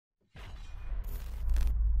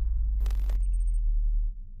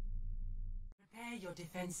your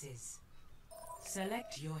defenses.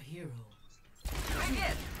 Select your hero. Bring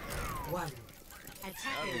it. 1.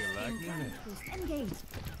 Attackers incoming. Engage.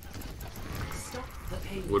 Stop the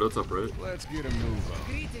pain. What else up, right? Let's get a move on.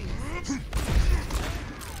 Greetings.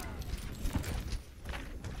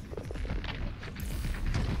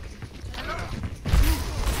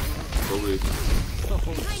 Holy.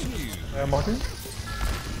 I'm walking.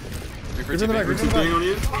 Reaper Reaper in the back, Reaper in the TPing on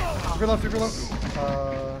you? back. Reaper left, Reaper left.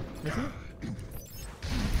 Mickey?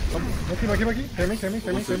 Monkey. Clear me.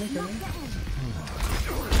 Monkey.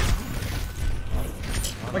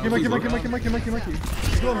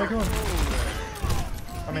 Come on.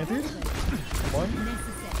 I'm anti. One.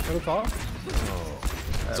 Go to top.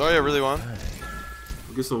 Zarya really won. I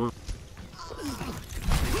guess I won.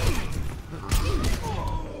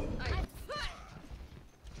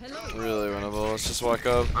 Really winnable. Let's just walk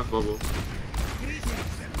up. I bubble.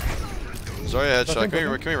 Zarya headshot. Can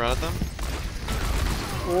we run at them?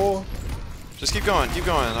 Oh. Just keep going.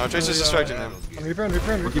 Our Tracer's distracting him. I'm Reaper.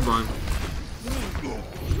 Monkey blind.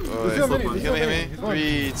 Oh, wait. Kill me.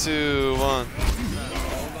 3, 2, 1.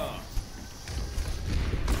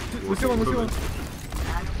 Let's go one. You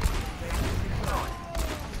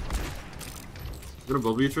gonna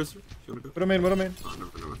bubble you, Tracer? You wanna go? What do I mean? Oh,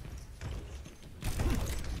 never mind.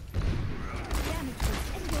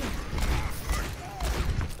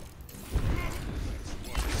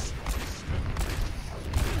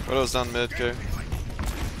 Widow's down mid, okay.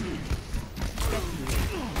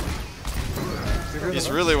 He's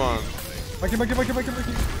really won. Monkey.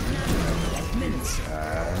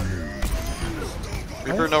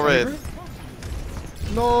 Reaper, no raid.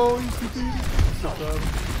 No, he's TP.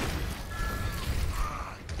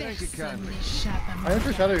 Thank you kindly. I am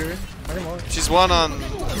for shadow here. I can walk. She's one on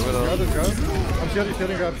Grab Widow. this grab. I'm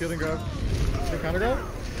shielding grab. Can counter grab?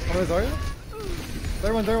 I'm gonna Zarya.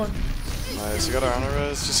 There one. Nice, you got our honor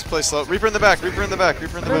res. Just play slow. Reaper in the back. Reaper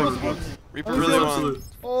really won.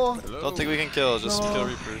 Oh. Don't think we can kill, just kill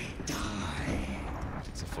Reaper.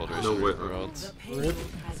 It's a full duration No way. Reaper ult. The payload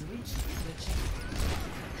has reached the checkpoint.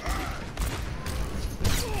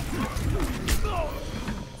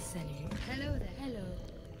 Hello there.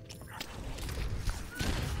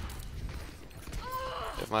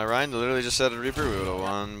 If my Ryan literally just said a Reaper, we would have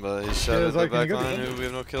won, but he shot at the back line who we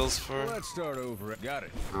have no kills for. Let's start over. Got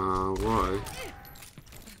it. Why?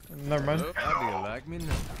 Never mind. How do you like me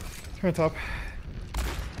now? Turn top.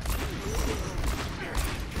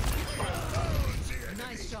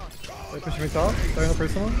 Nice shot. They pushing me top. They're in the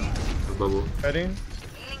personal. I bubble. Heading.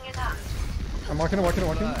 I'm walking. On the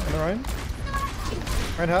Ryan.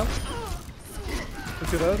 Ryan half.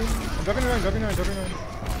 Let's do that. I'm dropping Ryan.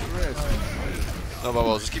 No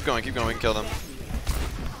bubble, just keep going, we can kill them.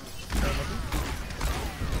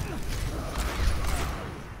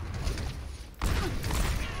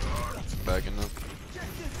 Backing them.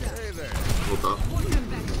 Hey there. Hold up.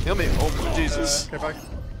 Heal me, oh Jesus. Okay, back.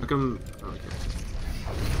 I can. Okay.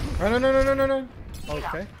 No.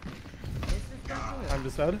 Okay. I'm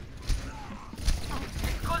just dead.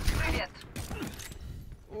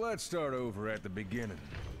 Let's start over at the beginning.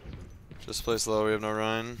 Just play slow, we have no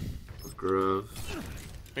Ryan. Let's grab.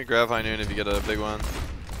 Let me grab High Noon if you get a big one.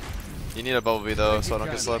 You need a bubble B though, so I don't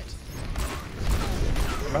get slept.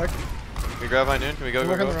 Back. Can we grab High Noon? Can we go?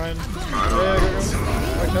 Work on the Ryan. Yeah,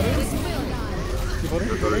 go. Keep holding.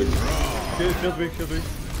 Okay, shield weak.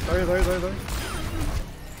 Sorry.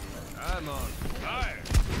 I'm on fire.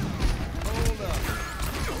 Hold up.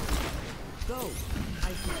 Go.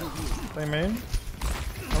 Play main.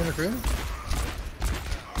 I'm McCree.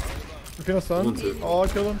 McCree stun. Oh,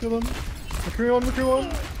 kill him. McCree one.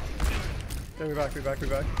 Okay, we back. We go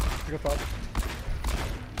top.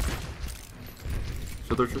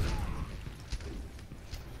 Shut.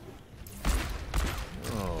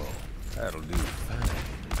 Oh, that'll do fine.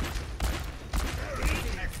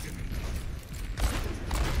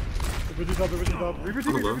 Reaper top. Reaper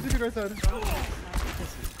TP right side.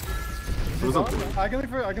 I can look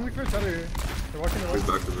for a shadow here. They're walking away.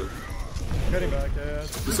 Back to it. Getting back, yeah.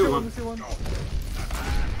 Let's see one.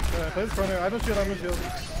 Yeah, play this corner. I have no shield.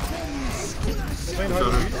 They're playing hard.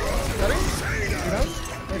 Setting? You know?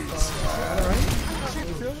 Nice. Right?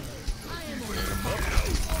 Shield?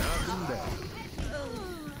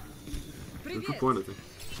 Good point, I think.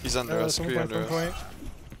 He's under us, Cree under us.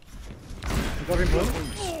 He's dropping blue.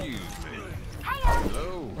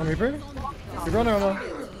 Hello. On Reaper? Reaper on armor.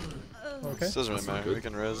 Okay. This doesn't really matter, we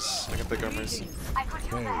can res. I can pick armors. Hey.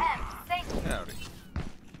 Howdy.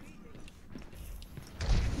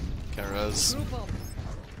 Can't res.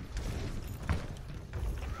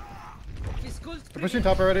 They're pushing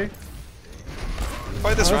top already.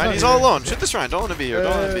 Fight this Oh, Ryan. not He's here. all alone. Shoot this Ryan. Don't let him be here.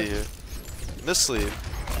 Don't let him Yeah. be here. Miss sleeve.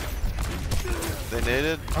 They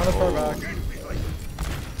naded. Ana's far back.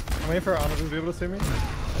 I'm waiting for Ana to be able to see me.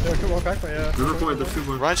 Yeah, could walk back, but yeah. River point, there's 2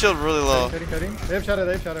 more. Ryan shield really low. Cutting. They have shadow,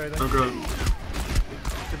 right there. Don't grab.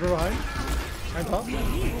 River behind. I'm top.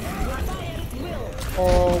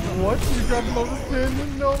 Oh, what? You grabbed the lowest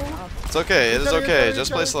pin? No. It's okay. It is Cutting, okay. cutting,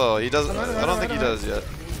 Just play cutting. slow. He doesn't. I'm I don't think he right. does yet.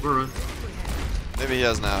 We're right. Maybe he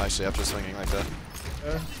has now. Actually, after swinging like that.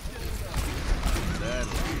 Yeah.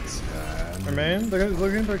 Remain. They're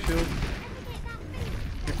looking for a shield.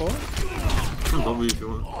 You pull? W if you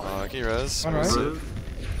want. Can you res? On right. Res it.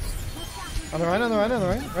 On the right.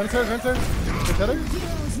 Right turn. Good header.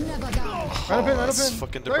 Right up That's in.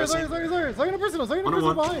 fucking Sorry, depressing. Second person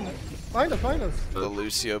One-on-one. behind. Find us. The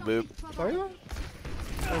Lucio boop. Sorry, one.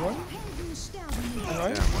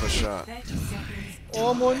 Alright. Damn, what a shot. 30 seconds. Oh,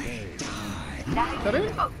 I'm one. Ready?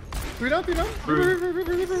 3 down. Reaper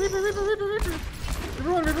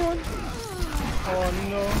one. Oh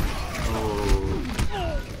no. Oh.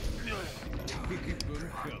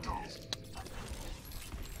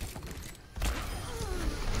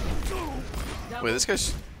 Wait, this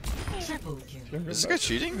guy's. Triple kill. Is this guy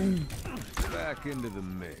cheating? Back into the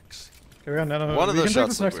mix. Okay, we got none of them. One of We those can take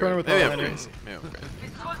shots this next look corner weird. with Maybe all I'm any. crazy. Maybe I'm crazy.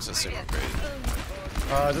 Let's assume I'm crazy.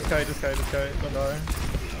 This guy. Don't die.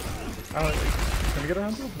 Can we get a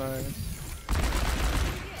handle? Nice.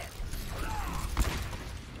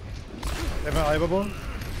 They have an eye bubble.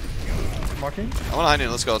 Marking. I want to hide in.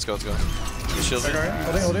 Let's go. He's shielding.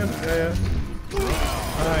 Okay, holding. Yeah.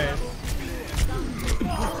 Nice.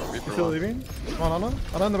 Reaper You still one. leaving? Come on, Ana.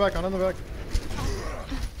 Ana in the back. Ana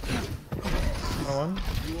one.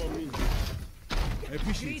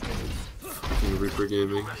 Reaper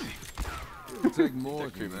gaming. Take more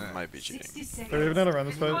than Creep that. might be cheating. 60 They're seconds. even gonna run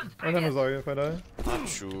this fight. And then Zarya if I die. Not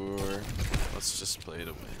sure. Let's just play it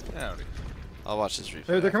away. Howdy. I'll watch this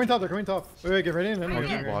replay. They're coming top. Wait, get ready and then.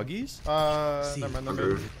 Woggies? Never mind.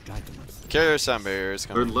 Okay. Carrier sound barriers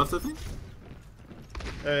Third coming. left, I think?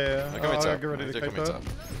 Yeah. They're coming top. Get ready to They're kite coming top.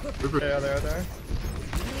 top. Reaper. Yeah, they're out there.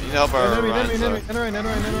 You need help our Enemy. Ryan's On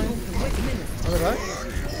the back.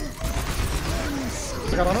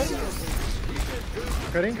 I got Ana.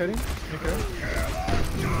 Cutting. Okay.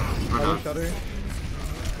 Run Shadow.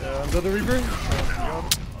 Yeah, under the Reaper.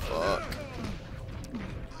 Fuck.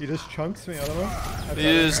 He just chunks me, I don't know. They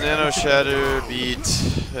use Nano Shatter, Beat.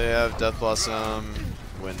 They have Death Blossom,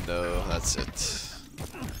 Window. That's it.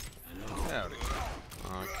 Howdy.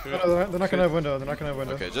 No, they're not gonna have window.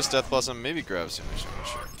 Okay, just Death Blossom. Maybe grab soon. I'm not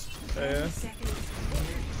sure. Yeah. Seconds.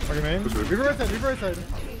 Okay, man. Reaper right side.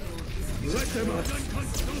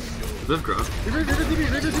 This grab. Reaper TP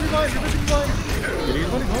blind.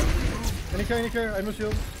 Any care. I no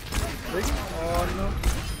shield. Wait. Oh no.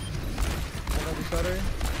 Another shatter.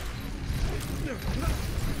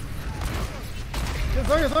 Yeah,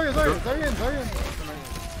 Zarya in.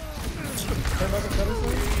 Turn back and shatter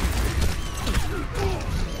swing.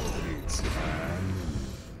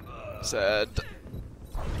 Sad.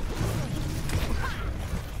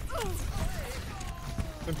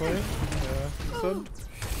 Been playing? Yeah. Good.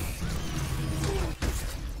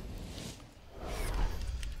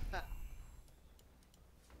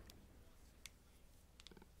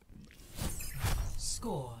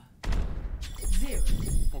 Score 0.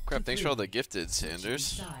 Oh crap! Thanks for all the gifted, Sanders.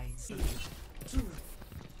 Sides. 2,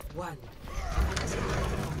 1.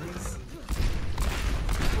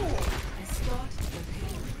 Escort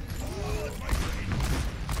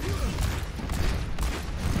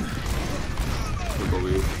the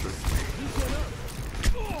W.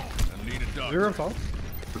 I need a doctor. 0 top.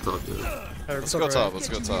 What's up, dude? Let's go top. Let's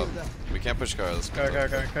go top. We can't push car. Let's go. Top.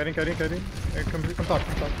 Okay. Kiting. Hey, come top.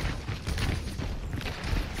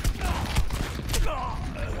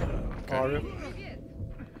 Oh, rip.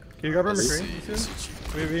 Can you grab her Let's McCree?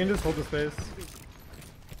 see. We can just hold the space.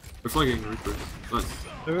 They're flanking Reaper. Nice.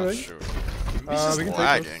 Not sure. He's just we can take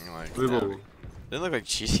lagging. Like, We yeah. will. Didn't look like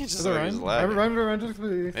cheating. Just Is looked it like he was Ryan? lagging. Ryan, just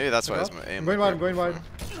please. Maybe that's why his I'm aim. going wide.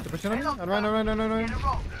 They're pushing on me? Ryan.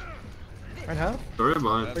 Ryan half? Sorry, I'm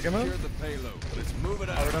behind. Pick him up. Secure the payload. Let's move it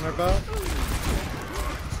Oh, out. we're done our bow.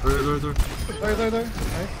 There. There.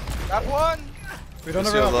 Nice. Got one! We don't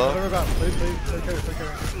Let's have go our low. bow. Please. Take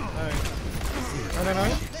care. Nice.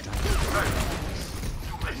 9.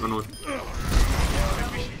 Run one.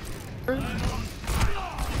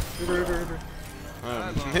 Reaper.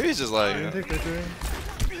 Maybe he's just like. Take victory.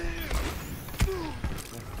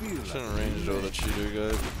 Shouldn't have ranged over the cheater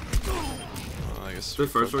guy. Oh, I guess. Stay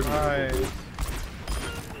first target. Nice.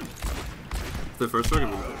 Stay first target.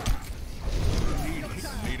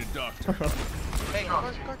 Need a doctor. Hey,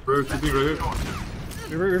 go. Bro, TP right here.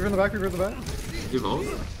 Reaper in the back, Reaper in the back. You vault?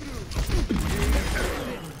 Yeah,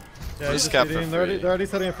 he's Just just cap for feeding. They're already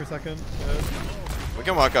setting up for second. Yeah. We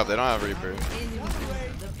can walk up. They don't have Reaper.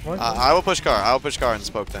 One. I will push car. I will push car and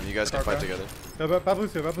smoke them. You guys can fight together. Yeah, Bad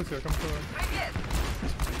Lucio, come forward.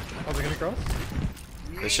 Oh, they're gonna cross?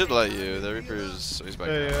 They should let you. The Reaper's. Oh, he's back.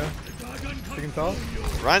 Yeah. You can tell.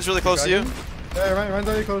 Ryan's really close to you. Yeah, Ryan's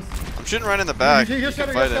already close. I'm shooting Ryan in the back. You You can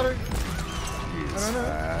can fight fight it. him.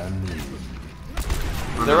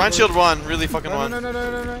 The Ryan shield one. Really fucking one. No.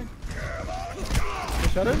 You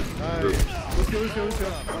shut it? Nice. Lucio.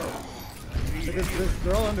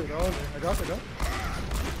 They're all under. I got. I'm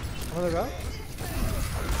on their back.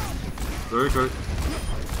 Very good.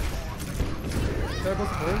 Terrible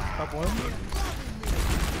support. Top one.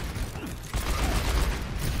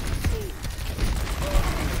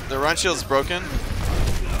 The Ryan shield's broken.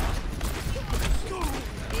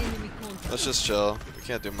 Let's just chill. We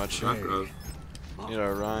can't do much Not here. good. Need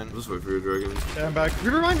our Ryan. Just wait for your dragon. Yeah, I'm back.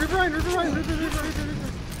 Reaper Ryan. We're gonna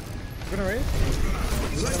raid.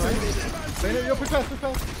 Yo, push fast.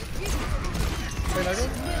 Wait, I go.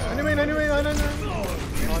 Anyway. Oh, nice.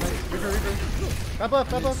 Reaper. Tap left.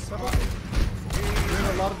 Doing a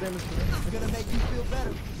lot of damage to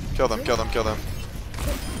them. Kill them. Let's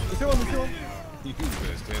kill one. You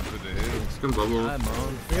best head for the hill. It's gonna bubble.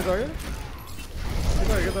 We get target? Get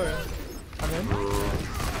target. I'm in.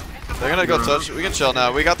 They're gonna go touch. We can chill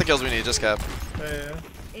now. We got the kills we need. Just cap. Yeah.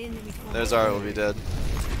 There's our. We'll be dead.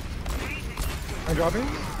 I'm dropping.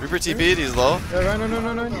 Reaper TP'd. He's low. Yeah, Ryan, no.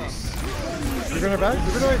 You're gonna back?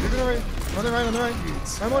 You're gonna right. On the right.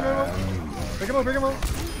 Ryan, one. Pick him up. Push him.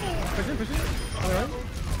 On the right.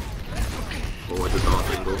 Oh, I did not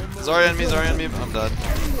angle. Zarya on me. I'm dead.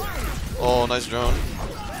 Oh, nice drone.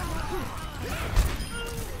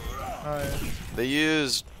 They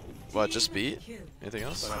used what? Just beat? Anything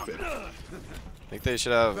else? I think they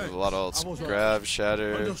should have a lot of ults. Grab,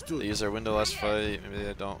 shatter. They used their window last fight. Maybe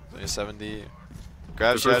they don't. Maybe 70.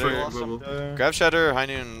 Grab, The first shatter. fight, bubble. Grab, shatter. High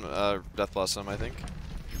noon. Death blossom. I think.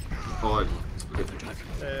 Oh, okay.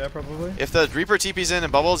 Yeah, probably. If the Reaper TP's in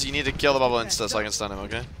and bubbles, you need to kill the bubble insta so I can stun him.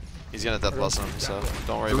 Okay? He's gonna death blossom, so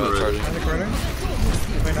don't worry about charging. In the corner.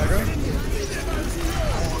 Wait, Nago.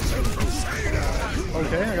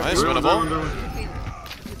 Okay, I got Nice, winnable.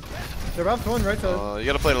 They're about to one, right? So You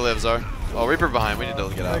gotta play to live, Zar. Oh, Reaper behind. We need to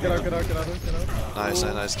get out. get out.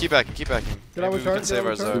 Nice. Keep backing. Get out Maybe with we charge, can save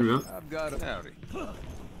our get out with Zar. Yeah. I've got a howdy.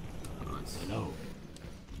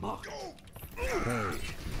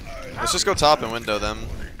 Let's just go top and window them.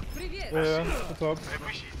 Yeah, what's up?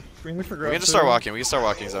 We can look for grab. We can just start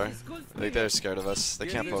walking. Zar. I think they're scared of us. They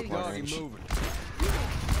can't poke long range.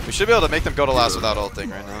 We should be able to make them go to last without ulting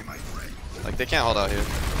right now. Like, they can't hold out here.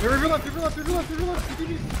 Reaper left.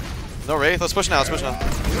 No Wraith. Let's push now. Oh, there's a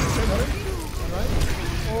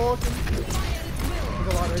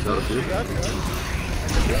lot right there.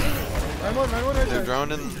 Ryan one right They're there.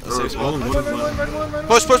 droned in a Oh, safe spot. one.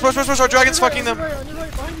 Push. Our dragon's fucking them.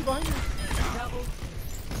 Behind you.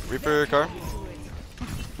 Reaper car.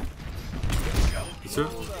 Sure.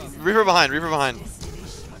 Reaper behind.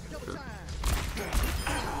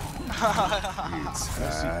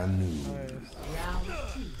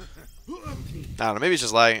 I don't know, maybe he's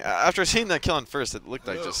just lying. After seeing that kill on first, it looked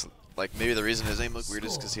like just like maybe the reason his name looked weird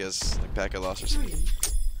is because he has like packet loss or something.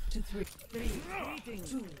 3, 2,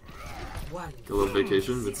 1. Get a little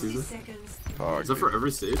vacation mid-season. Seconds. Oh, Is that for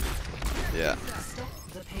every stage? yeah. Stop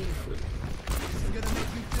the pain.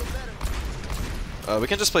 We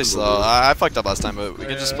can just play slow. I fucked up last time, but we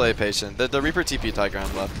can just play patient. The Reaper TP tie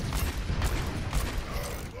ground left.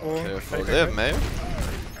 Careful. They have Mayor?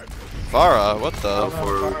 Farah, what the?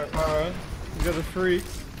 Farah. You guys are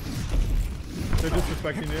freaks. They're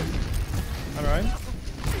disrespecting you. Alright.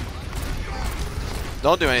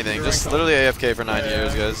 Don't do anything. Just literally AFK for 9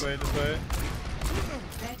 years, guys. Just wait.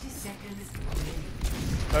 30 seconds.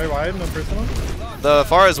 Very wide, no personal. The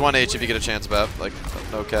Farah is 1H if you get a chance, Bap. Like,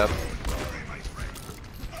 no cap.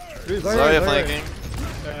 Zarya flanking.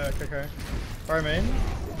 Yeah, okay. Alright, main.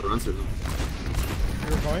 Or answer them.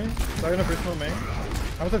 You're going. Zarya no personal main.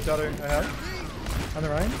 How much of shadow I have? On the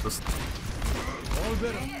right.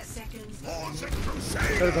 Seconds.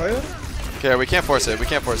 Got Zarya? Okay, we can't force it. Oh,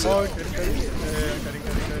 cutting. Yeah, cutting.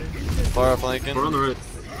 Farah flanking. We're on the right.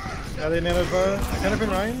 Yeah, they nailed Farah. I kind of been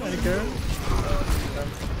Ryan. Any care?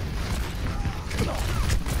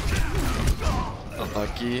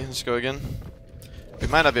 Unlucky. Let's go again. We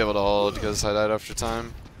might not be able to hold because I died after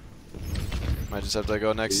time. Might just have to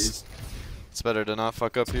go next. It's better to not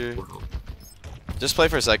fuck up here. Just play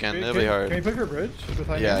for a second. It'll be hard. Can you play for a bridge?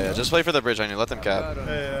 Yeah. Just play for the bridge on you. Let them cap.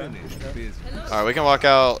 Yeah. Alright, we can walk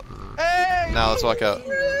out. Hey, Now let's walk out.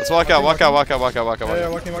 Let's walk out. Walk out. Walk out. Walk out. Walk out. Yeah,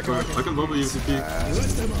 Walk yeah, out. walking. I can bubble you CP.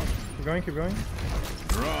 Keep going, keep going.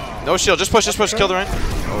 No shield. Just push. Just push. Kill the Ryan. I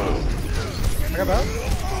got that. I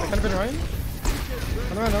kind of been Ryan.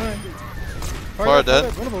 On the Ryan. Far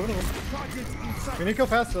dead. Winnable. We need to go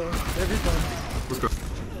fast though. They have respawn. Let's go.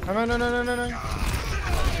 No.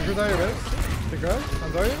 Who's Zarya, guys? Take grab.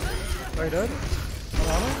 I'm Zarya. Zarya dead. I'm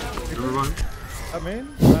on him. Never mind. Up main.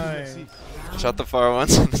 Nice. Shot the far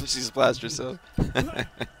once and then she splashed herself.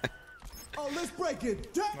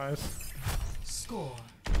 Nice. Score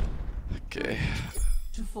Okay.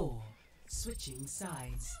 2-4. Switching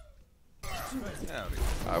sides.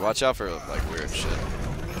 Alright, watch out for like weird shit.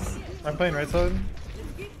 I'm playing right side.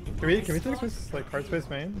 Can we take this like hard space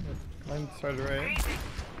main? Mine started right.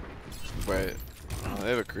 Wait. Oh, they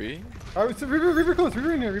have a Cree? Alright, so Reaper close.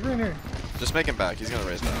 Reaper in here. Just make him back. He's gonna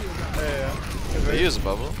raise back. Yeah. They use a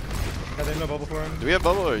bubble. I didn't know bubble for him. Do we have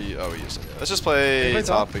bubble or you? Oh, we use it. Let's just play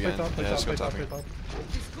top again. Yeah, let's go top again.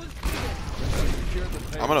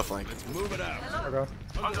 I'm gonna flank. Move it out. Okay.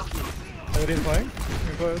 Everybody's playing.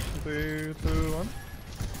 We push. 3, 2, 1.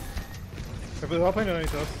 If they're all playing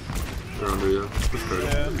underneath us. They're under, yeah. Let's go.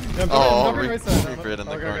 Yeah. Oh, right side. Reaper in the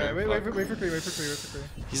corner. Okay. Wait for Cree.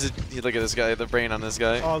 Look at this guy. The brain on this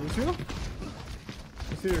guy. Oh, Lucio?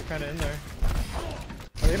 Lucio, you're kind of in there.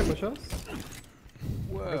 Are they gonna push us?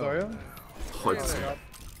 Where's Zarya? Oh, it's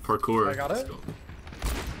parkour. I got it. Let's go.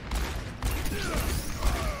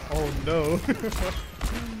 Oh no.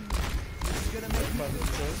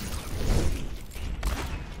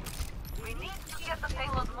 We need to get the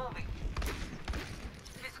payload moving.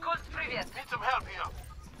 Физкульт, привет. Need some help here.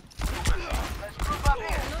 Let's group up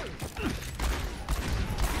here.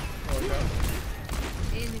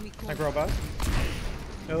 I grow back.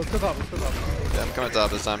 Yeah, let's go top. Yeah, I'm coming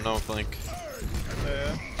top this time. No flank.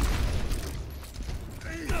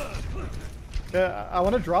 Yeah, I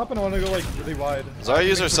want to drop and I want to go like really wide. Zarya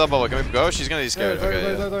use her sub bubble. Can we go? She's gonna be scared. Yeah, Okay,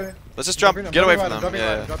 yeah. Zarya. Let's just jump. Get away from them.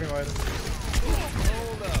 Yeah. Dropping wide.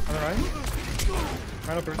 On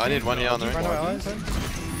the right? I need one here on the Rhino right. allies.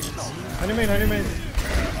 Honey main.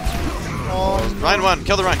 Oh, Ryan one.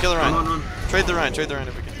 Kill the Ryan. Run. Trade the Ryan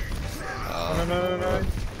if we can. no.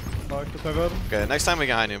 Fuck, that's my bad. Okay, next time we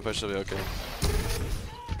can high noon push, it'll be okay.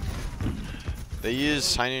 They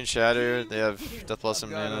use high noon shatter. They have death blossom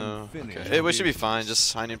nano. Okay, we should be fine.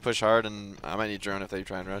 Just high noon push hard, and I might need drone if they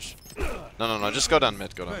try and rush. No. Just go down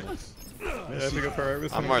mid. Yeah, if we go for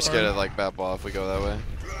it. I'm more scared of like bat ball if we go that way.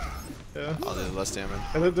 Yeah. I'll do less damage.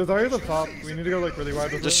 There's Zarya at the top. We need to go like really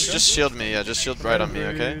wide with Just shield me. Yeah, just shield right on me.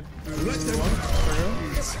 Okay. Reaper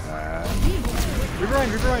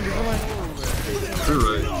line. You're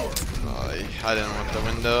right. I didn't want the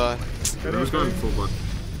window. Reaper's going full blind.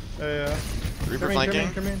 Yeah. Reaper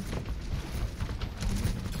flanking. Come in.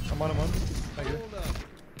 I'm on him. Thank you.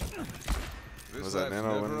 Was that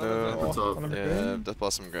nano window? What's up? Yeah, death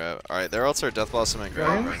blossom grab. All right, they're also death blossom and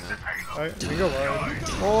grab right now. Alright, we go wide.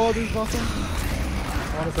 Oh, this is awesome.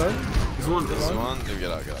 On his side? There's one. This one, dude,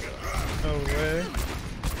 get out. No way.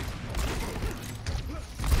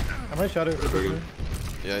 I might shadow it.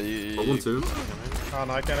 Yeah, you. One too. Oh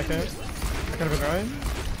no, I can't. I could have been Ryan.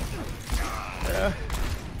 Yeah.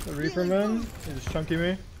 The Reaper man. He just chunky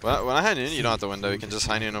me. When I high noon, you don't have to window. You can just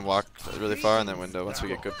high noon and walk really far and then window once we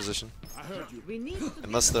get good position.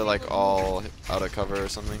 Unless they're like all out of cover or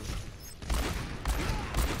something.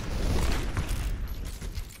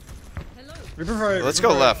 Reaper right. Let's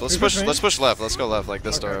go left. Let's push left. Let's go left like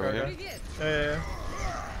this door over here. Yeah.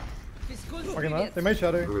 Okay, left. They might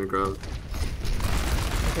shadow. I'm gonna grab.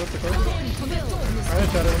 Close. Alright,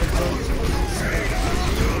 shadow.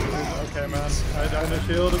 Okay, man. I no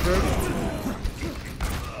shield, bro.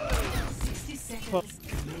 60 seconds.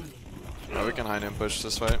 Oh, we can high noon push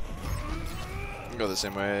this fight. We can go the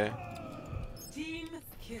same way. Team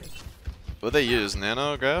kill. What they use?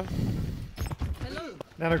 Nano grab?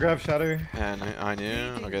 Nano grab shadow. And high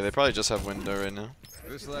noon? Okay, they probably just have window right now.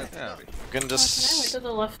 Who's left? Yeah. We can Can I wait just. to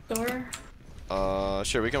the left door?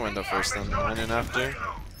 Sure, we can window first then. High noon after.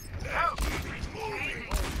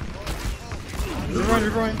 Reaper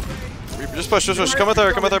Ryan. Just push. Come with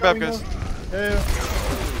her, Bab, guys. Yeah.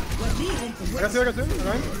 I got two.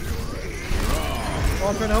 Ryan. Oh,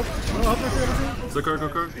 I'm trying to help. Help me. Go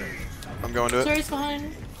car. I'm going to it. Sorry's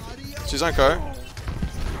behind. She's on car.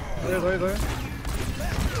 There.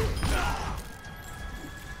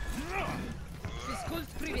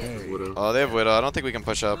 Widow. Oh, they have Widow. I don't think we can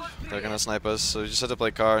push up. They're gonna snipe us, so we just have to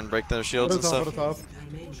play car and break their shields and stuff. Top.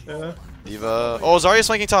 Yeah. Diva. Oh, Zarya's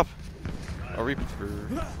flanking top. Oh, Reaper.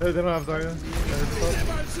 They don't have Zarya.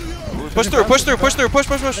 Push through.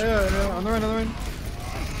 Yeah, on the run.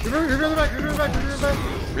 Reaper in the back, Reaper in the back, Reaper in the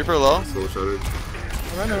back. Reaper low. Soul shattered.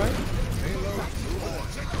 Alright.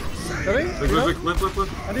 Ready? Left.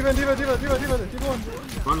 D.Va one.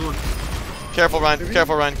 Run one. Careful, Ryan.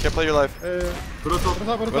 Careful, Ryan. Can't play your life. Put on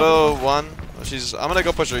top. Widow 1. Oh, she's. I'm gonna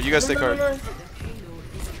go push her. You guys take card.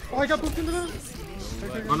 Oh, I got booped into that.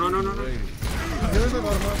 Run. Run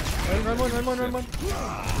one.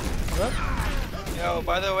 Yo,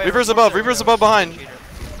 by the way, Reaper's above behind.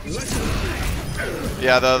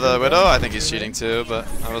 Yeah, the Widow, I think he's cheating too, but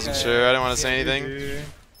I wasn't sure. I didn't want to say anything.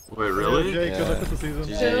 Wait, really? Jake, good luck with the season.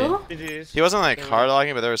 GG's. He wasn't like hard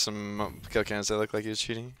locking, but there were some kill cams that looked like he was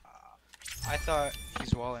cheating. I thought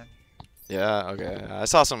he's walling. Yeah, okay. I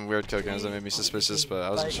saw some weird kill cams that made me suspicious, but I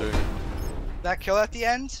wasn't sure. That kill at the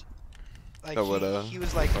end, like The Widow. he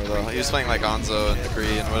was like. He was playing like Onzo and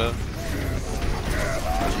McCree and Widow.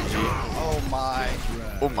 Oh my.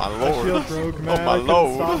 Oh my Shield lord. broke, Oh man. my I couldn't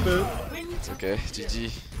lord. stop it. It's okay.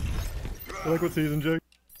 GG. I like what season, Jake.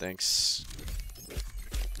 Thanks.